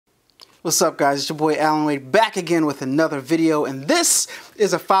What's up, guys? It's your boy Allan Wade back again with another video, and this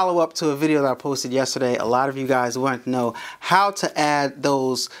is a follow-up to a video that I posted yesterday. A lot of you guys wanted to know how to add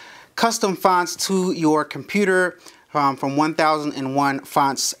those custom fonts to your computer from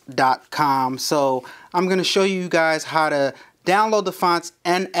 1001fonts.com. So I'm going to show you guys how to download the fonts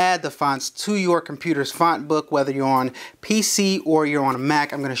and add the fonts to your computer's font book, whether you're on PC or you're on a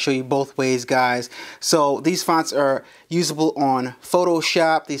Mac. I'm going to show you both ways, guys. So these fonts are usable on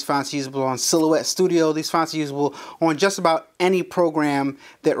Photoshop. These fonts are usable on Silhouette Studio. These fonts are usable on just about any program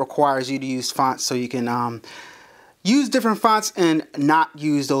that requires you to use fonts, so you can use different fonts and not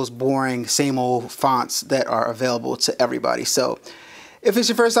use those boring same old fonts that are available to everybody. So if it's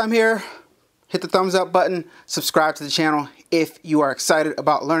your first time here, hit the thumbs up button, subscribe to the channel if you are excited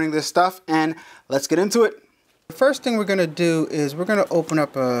about learning this stuff, and let's get into it. The first thing we're going to do is we're going to open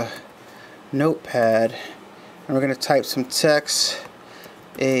up a notepad and we're going to type some text.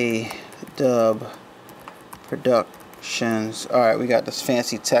 A-Dubb Productions. Alright, we got this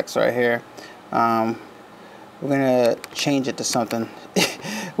fancy text right here. We're going to change it to something.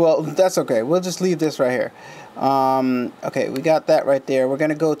 Well, that's okay. We'll just leave this right here. Okay, we got that right there. We're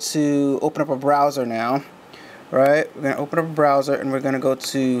going to go to open up a browser now. Right, we're going to open up a browser and we're going to go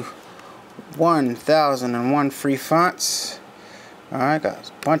to 1001 free fonts. Alright, got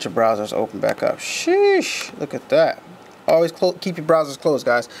a bunch of browsers open back up. Sheesh, look at that. Always keep your browsers closed,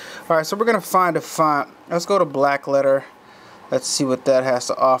 guys. Alright, so we're going to find a font. Let's go to black letter. Let's see what that has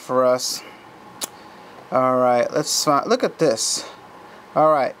to offer us. Alright, let's find, look at this.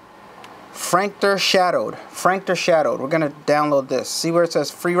 Alright, Frankter Shadowed. Frankter Shadowed. We're going to download this. See where it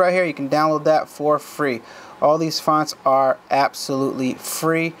says free right here? You can download that for free. All these fonts are absolutely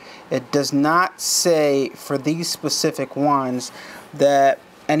free. It does not say for these specific ones that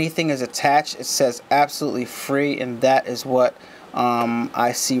anything is attached. It says absolutely free, and that is what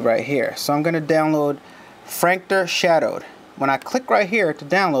I see right here. So I'm going to download Frankter Shadowed. When I click right here to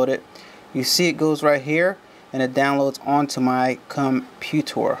download it, you see it goes right here and it downloads onto my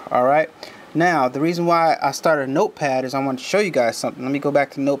computer. Alright, now the reason why I started a notepad is I want to show you guys something. Let me go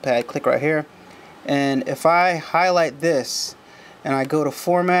back to notepad, click right here, and if I highlight this and I go to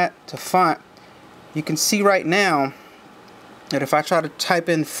format to font, you can see right now that if I try to type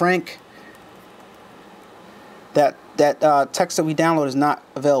in Frank, that text that we download is not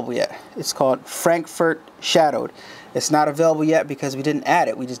available yet. It's called Frankfurt Shadowed. It's not available yet because we didn't add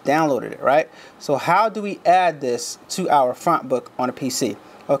it. We just downloaded it, right? So how do we add this to our font book on a PC?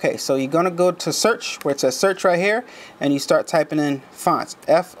 Okay, so you're going to go to search, where it says search right here, and you start typing in fonts,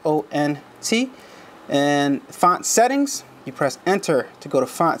 F-O-N-T, and font settings. You press enter to go to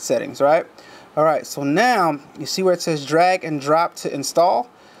font settings, right? Alright, so now you see where it says drag and drop to install.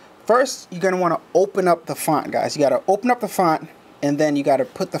 First, you're going to want to open up the font, guys. You got to open up the font, and then you got to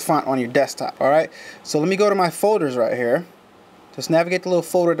put the font on your desktop. Alright, so let me go to my folders right here. Just navigate the little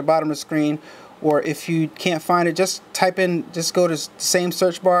folder at the bottom of the screen, or if you can't find it, just type in, just go to the same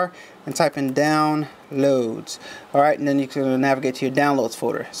search bar and type in downloads. Alright, and then you can navigate to your downloads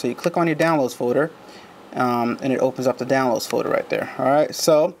folder. So you click on your downloads folder, and it opens up the downloads folder right there. Alright,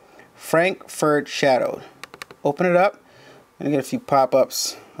 so Frankfurt Shadowed. Open it up and get a few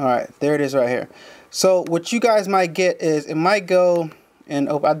pop-ups. Alright, there it is right here. So what you guys might get is it might go, and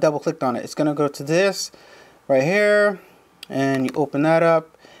I double clicked on it. It's gonna go to this right here, and you open that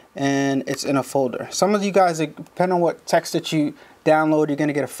up and it's in a folder. Some of you guys, depending on what text that you download, you're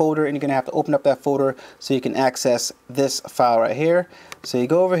gonna get a folder and you're gonna have to open up that folder so you can access this file right here. So you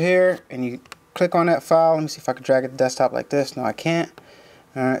go over here and you click on that file. Let me see if I can drag it to the desktop like this. No, I can't.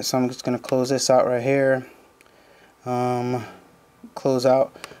 Alright, so I'm just gonna close this out right here. Close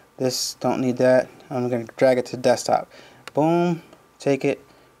out this, don't need that. I'm gonna drag it to the desktop. Boom, take it,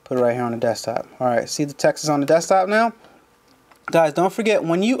 put it right here on the desktop. Alright, see the text is on the desktop now? Guys, don't forget,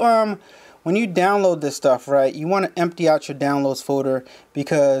 when you download this stuff, right, you want to empty out your downloads folder,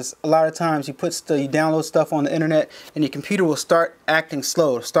 because a lot of times you download stuff on the internet and your computer will start acting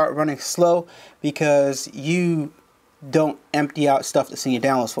slow, start running slow, because you don't empty out stuff that's in your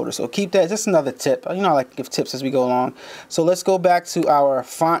downloads folder. So keep that. Just another tip. You know, I like to give tips as we go along. So let's go back to our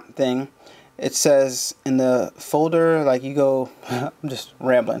font thing. It says in the folder, like you go, I'm just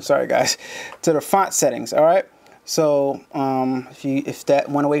rambling, sorry guys, to the font settings. All right, so if that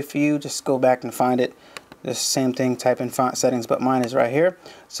went away for you, just go back and find it. The same thing, type in font settings, but mine is right here.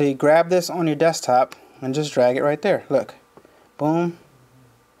 So you grab this on your desktop and just drag it right there. Look, boom.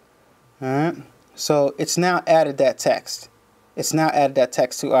 All right, so it's now added that text. It's now added that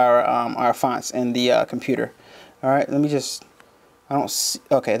text to our fonts in the computer. All right, let me just, I don't see,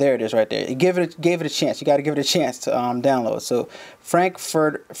 okay, there it is right there. It gave it a chance. You got to give it a chance to download. So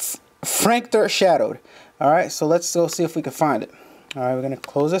Frankfurt Frankfurt Shadowed. All right, so let's go see if we can find it. All right, we're gonna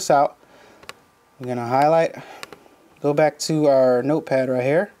close this out. We're gonna highlight, go back to our notepad right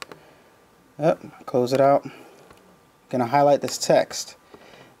here. Yep, close it out. Gonna highlight this text.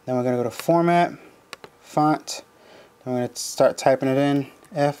 Then we're gonna go to Format, Font. Then we're gonna start typing it in.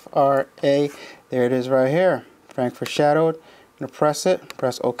 F-R-A. There it is right here. Frankfurt Shadowed. I'm gonna press it,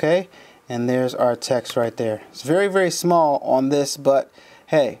 press OK, and there's our text right there. It's very, very small on this, but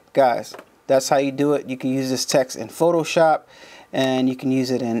hey, guys, that's how you do it. You can use this text in Photoshop, and you can use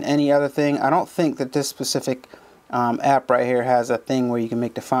it in any other thing. I don't think that this specific app right here has a thing where you can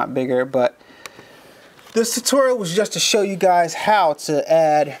make the font bigger, but this tutorial was just to show you guys how to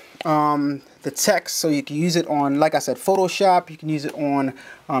add the text so you can use it on, like I said, Photoshop. You can use it on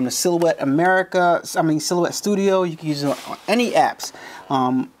the Silhouette Silhouette Studio. You can use it on any apps,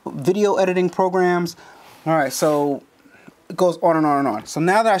 video editing programs. All right, so it goes on and on and on. So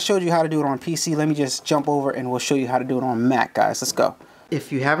now that I showed you how to do it on PC, let me just jump over and we'll show you how to do it on Mac, guys. Let's go.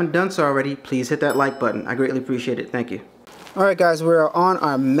 If you haven't done so already, please hit that like button. I greatly appreciate it. Thank you. Alright guys, we're on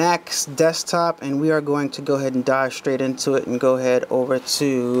our Mac's desktop and we are going to go ahead and dive straight into it and go ahead over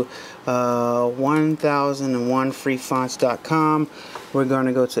to 1001freefonts.com. We're going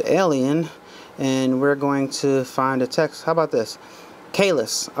to go to Alien and we're going to find a text. How about this?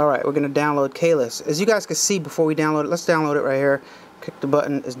 Keyless. Alright, we're going to download Keyless. As you guys can see before we download it, let's download it right here. Click the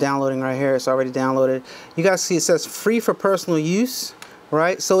button, it's downloading right here. It's already downloaded. You guys see it says free for personal use,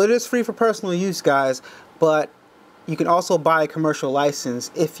 right? So it is free for personal use, guys, but you can also buy a commercial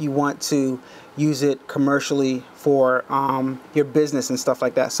license if you want to use it commercially for your business and stuff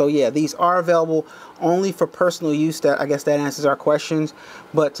like that. So yeah, these are available only for personal use. I guess that answers our questions.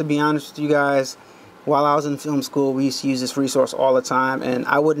 But to be honest with you guys, while I was in film school, we used to use this resource all the time, and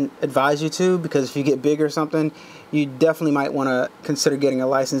I wouldn't advise you to, because if you get big or something, you definitely might want to consider getting a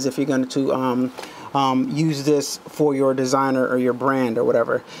license if you're going to use this for your designer or your brand or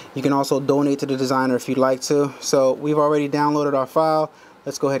whatever. You can also donate to the designer if you'd like to. So we've already downloaded our file.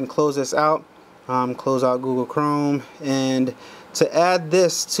 Let's go ahead and close this out. Close out Google Chrome. And to add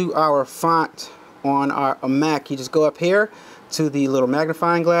this to our font on our Mac, you just go up here to the little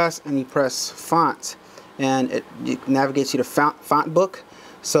magnifying glass and you press Font, and it navigates you to font book.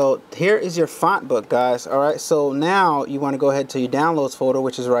 So here is your font book, guys. All right, so now you want to go ahead to your downloads folder,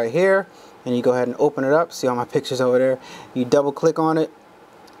 which is right here, and you go ahead and open it up. See all my pictures over there. You double click on it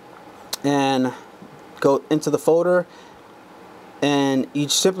and go into the folder, and you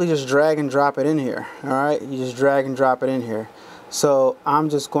simply just drag and drop it in here. All right, you just drag and drop it in here. So I'm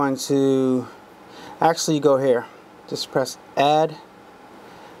just going to actually go here, just press add,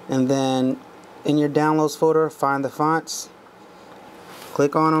 and then in your downloads folder find the fonts,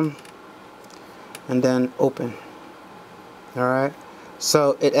 click on them, and then open. All right,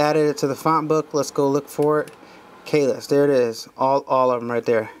 so it added it to the font book. Let's go look for it. Keyless, there it is, all of them right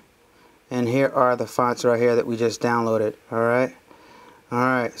there. And here are the fonts right here that we just downloaded. All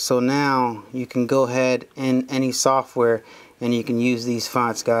right, so now you can go ahead in any software and you can use these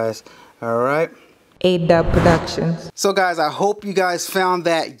fonts, guys. All right, A-Dubb Productions. So guys, I hope you guys found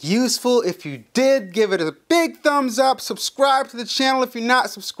that useful. If you did, give it a big thumbs up. Subscribe to the channel if you're not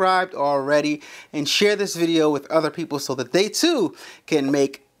subscribed already, and share this video with other people so that they too can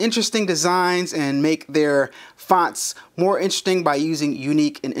make interesting designs and make their fonts more interesting by using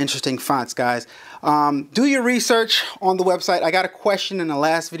unique and interesting fonts, guys. Do your research on the website. I got a question in the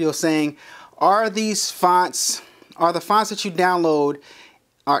last video saying, are the fonts that you download,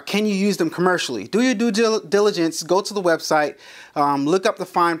 can you use them commercially? Do your due diligence, go to the website, look up the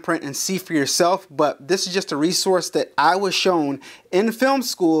fine print and see for yourself. But this is just a resource that I was shown in film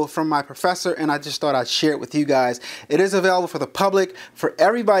school from my professor, and I just thought I'd share it with you guys. It is available for the public, for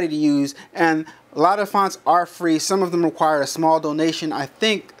everybody to use, and a lot of fonts are free. Some of them require a small donation. I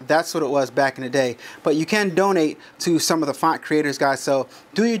think that's what it was back in the day. But you can donate to some of the font creators, guys. So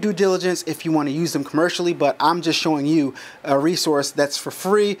do your due diligence if you want to use them commercially. But I'm just showing you a resource that's for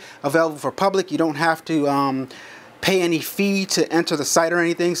free, available for public. You don't have to pay any fee to enter the site or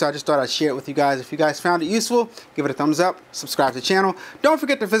anything. So I just thought I'd share it with you guys. If you guys found it useful, give it a thumbs up, subscribe to the channel. Don't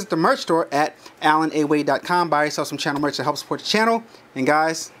forget to visit the merch store at allanawade.com. Buy yourself some channel merch to help support the channel. And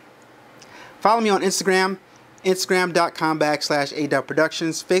guys, follow me on Instagram,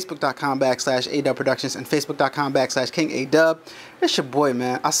 instagram.com/adubbproductions, facebook.com/adubbproductions, and facebook.com/King A-Dubb. It's your boy,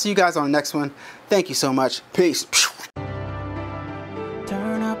 man. I'll see you guys on the next one. Thank you so much. Peace.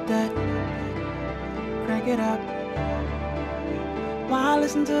 Turn up that, crank it up. Why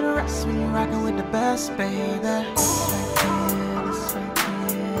listen to the rest when you're rocking with the best, baby?